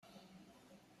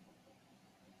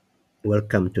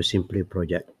Welcome to Simply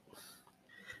Project.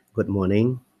 Good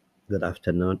morning, good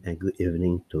afternoon, and good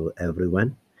evening to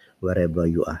everyone, wherever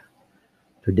you are.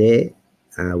 Today,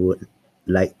 I would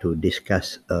like to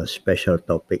discuss a special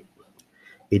topic.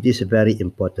 It is a very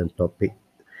important topic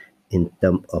in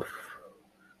terms of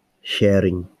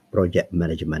sharing project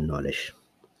management knowledge.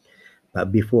 But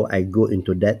before I go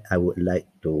into that, I would like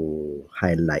to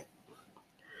highlight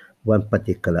one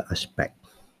particular aspect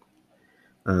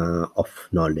of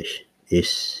knowledge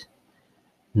is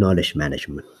knowledge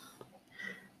management.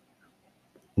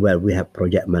 Well, we have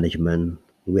project management,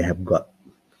 we have got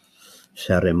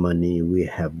ceremony, we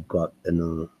have got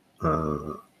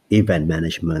event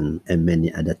management and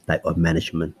many other type of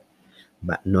management.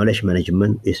 But knowledge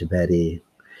management is a very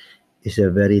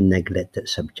neglected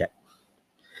subject.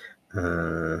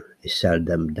 It's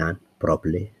seldom done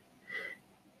properly,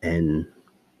 and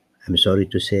I'm sorry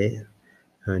to say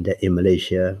that in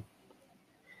Malaysia,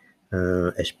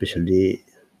 especially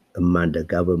among the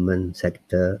government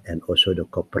sector and also the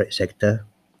corporate sector,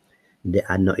 they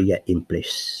are not yet in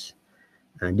place.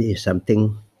 And this is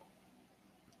something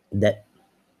that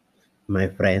my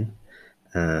friend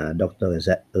Dr.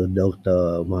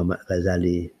 Muhammad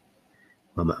Ghazali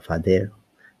Muhammad Fadil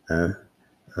uh,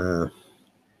 uh,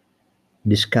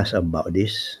 discussed about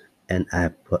this, and I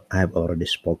have already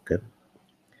spoken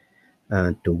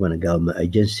to one government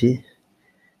agency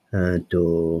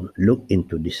to look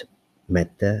into this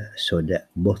matter so that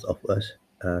both of us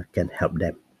can help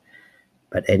them.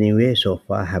 But anyway, so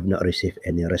far I have not received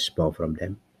any response from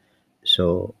them.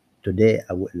 So today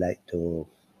I would like to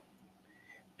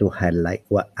highlight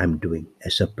what I'm doing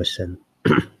as a person.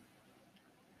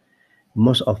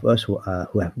 Most of us who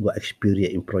have got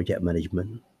experience in project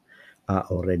management are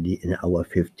already in our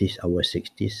 50s, our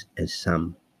 60s, and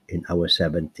some in our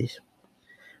 70s.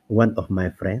 One of my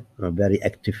friends, a very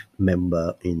active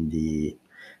member in the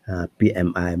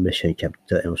PMI Malaysian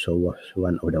chapter, and also was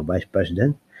one of the vice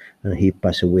president. He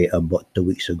passed away about 2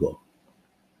 weeks ago.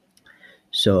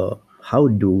 So how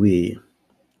do we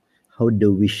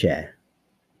share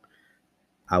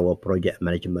our project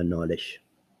management knowledge?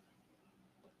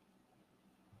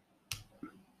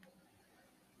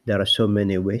 There are so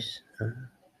many ways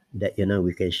that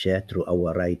we can share through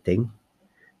our writing,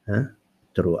 uh,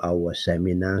 through our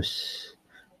seminars,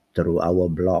 through our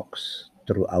blogs,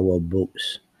 through our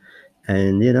books,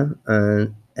 and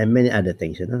and many other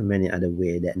things. Many other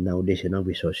way that nowadays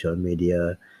with social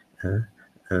media, uh,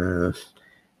 uh,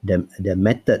 the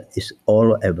method is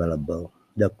all available.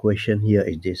 The question here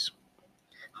is this: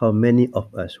 how many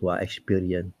of us who are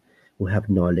experienced, who have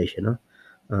knowledge,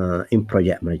 in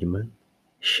project management,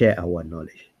 share our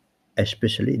knowledge,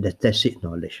 especially the tacit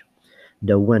knowledge,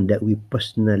 the one that we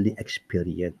personally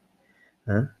experience,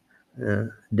 huh?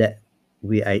 That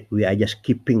we are just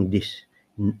keeping this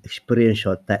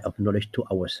experiential type of knowledge to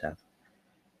ourselves.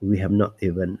 We have not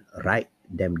even write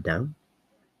them down,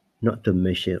 not to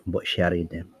mention about sharing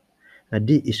them.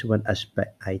 This is one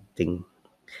aspect I think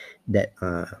that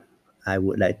I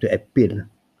would like to appeal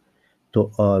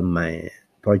to all my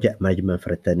project management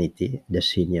fraternity, the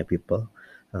senior people,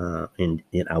 in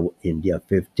their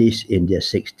 50s, in their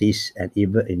 60s, and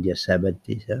even in their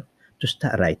 70s, to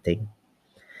start writing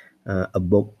a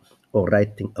book or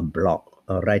writing a blog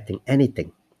or writing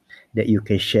anything that you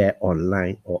can share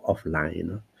online or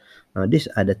offline. These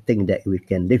are the things that we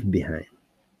can leave behind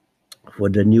for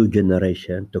the new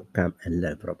generation to come and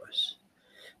learn from us.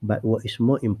 But what is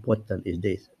more important is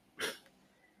this: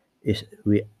 is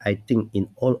we I think in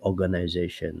all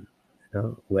organization,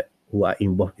 who are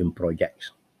involved in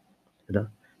projects, you know,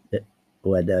 that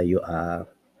whether you are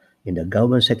in the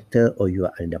government sector or you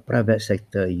are in the private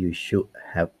sector, you should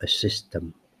have a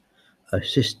system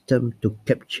to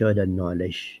capture the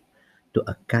knowledge, to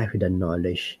archive the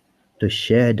knowledge, to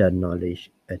share the knowledge,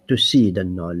 to see the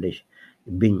knowledge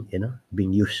being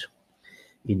used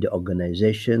in the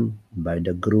organization by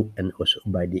the group and also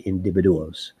by the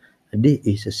individuals. This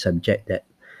is a subject that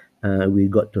we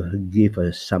got to give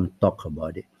some talk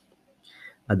about it.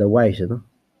 Otherwise,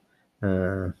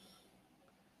 uh,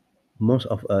 most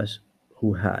of us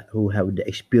who have the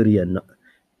experience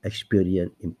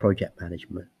in project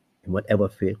management in whatever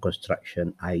field,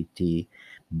 construction, IT,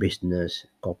 business,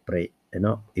 corporate,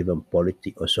 even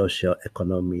politics or social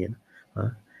economy,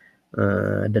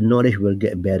 the knowledge will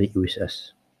get buried with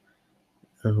us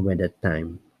when the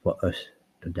time for us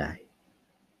to die.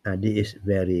 This is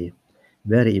very,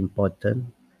 very important.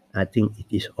 I think it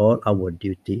is all our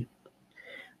duty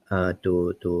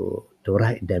to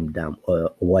write them down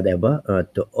or whatever,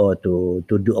 to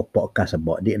do a podcast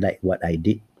about it, like what I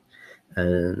did,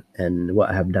 and what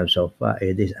I have done so far.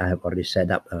 It is I have already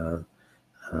set up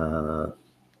uh,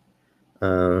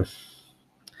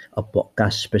 a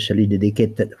podcast specially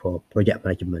dedicated for project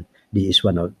management. This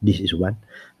is one.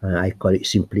 I call it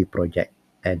Simply Project.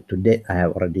 And to date, I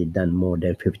have already done more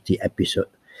than 50 episodes,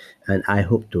 and I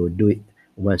hope to do it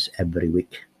once every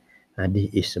week. This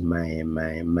is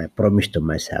my promise to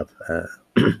myself,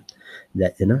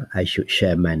 that I should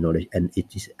share my knowledge, and it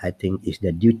is, I think, it's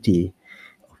the duty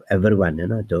of everyone,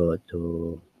 to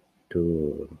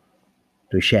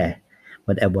to share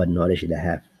whatever knowledge they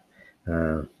have.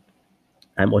 Uh,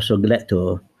 I'm also glad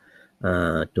to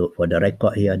for the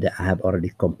record here that I have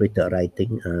already completed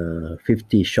writing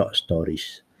 50 short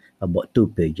stories about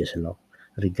 2 pages long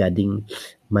regarding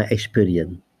my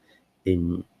experience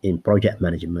in project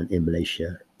management in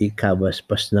Malaysia. It covers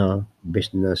personal,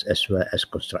 business, as well as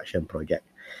construction project.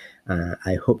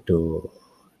 I hope to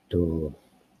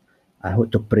I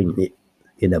hope to print it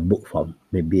in a book form,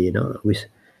 maybe with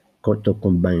to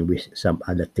combine with some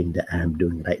other thing that I am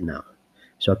doing right now.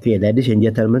 So, okay, ladies and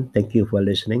gentlemen, thank you for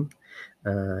listening.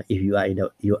 If you are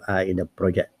in a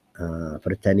project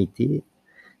fraternity,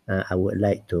 I would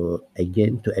like to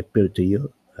again to appeal to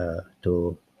you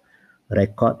to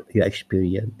record your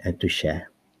experience and to share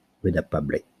with the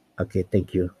public. Okay,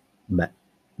 thank you. But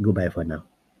goodbye for now.